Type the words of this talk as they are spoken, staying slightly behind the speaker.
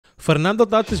Fernando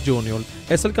Tatís Jr.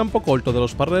 es el campo corto de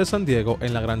los Padres de San Diego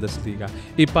en las Grandes Ligas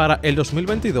y para el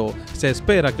 2022 se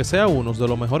espera que sea uno de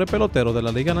los mejores peloteros de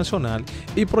la Liga Nacional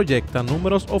y proyecta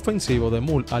números ofensivos de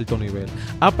muy alto nivel.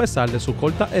 A pesar de su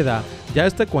corta edad, ya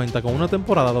cuenta con una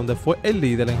temporada donde fue el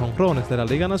líder en jonrones de la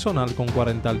Liga Nacional con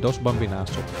 42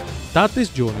 bambinazos.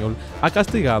 Tatís Jr. ha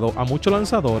castigado a muchos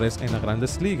lanzadores en las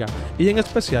Grandes Ligas y en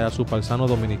especial a su paisano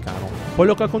dominicano, por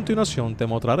lo que a continuación te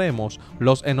mostraremos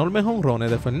los enormes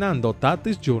jonrones de Fernando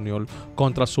Tatís Jr.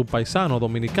 contra su paisano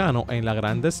dominicano en las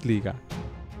Grandes Ligas.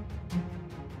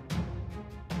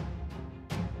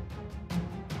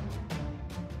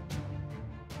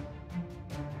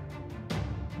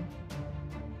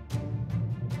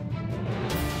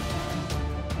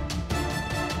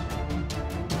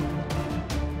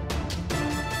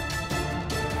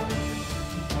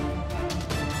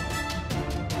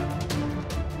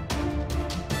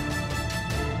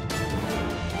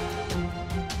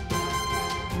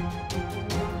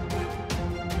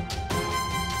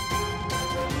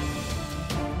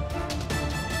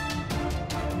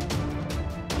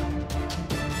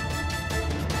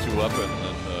 Up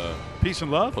and peace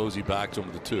and love. Posey back to him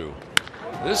with the 2.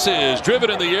 This is driven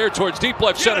in the air towards deep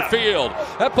left center field.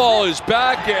 That ball is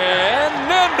back, and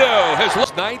Nando has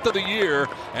lost 9th of the year,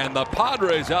 and the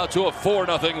Padres out to a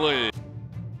 4-0 lead.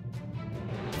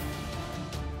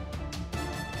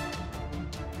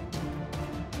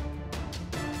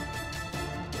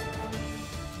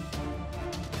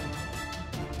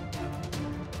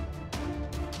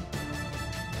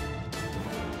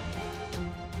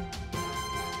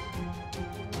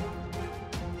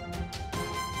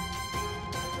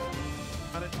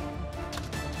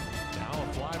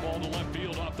 Ball to left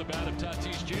field off the bat of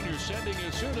Tatis Jr. sending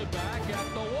Osuna back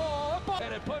at the wall,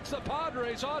 and it puts the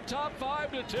Padres on top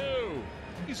 5-2.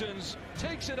 Seasons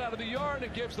takes it out of the yard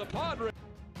and gives the Padres.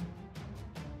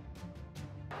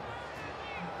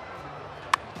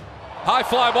 High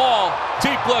fly ball,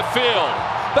 deep left field.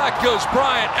 Back goes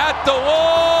Bryant at the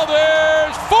wall.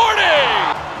 There's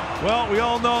 40. Well, we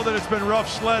all know that it's been rough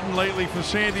sledding lately for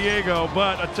San Diego,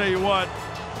 but I tell you what,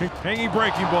 hanging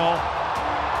breaking ball.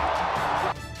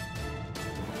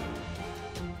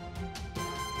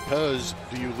 Because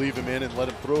do you leave him in and let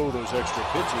him throw those extra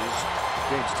pitches?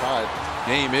 Game's tied.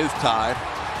 Game is tied.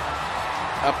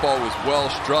 That ball was well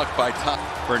struck by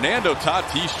Fernando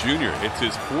Tatís Jr. It's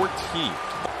his 14th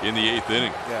in the 8th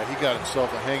inning. Yeah, he got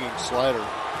himself a hanging slider.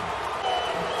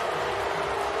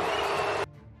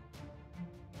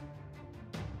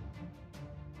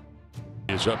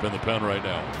 He's up in the pen right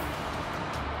now.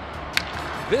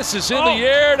 This is in the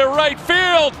air to right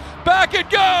field. Back it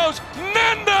goes.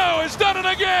 Nando has done it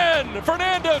again.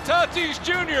 Fernando Tatís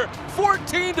Jr.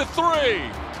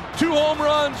 14-3. 2 home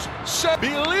runs.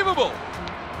 Unbelievable.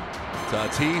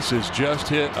 Tatis has just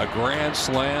hit a grand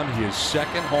slam. His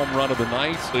 2nd home run of the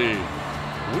night.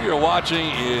 We are watching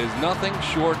is nothing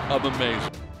short of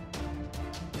amazing.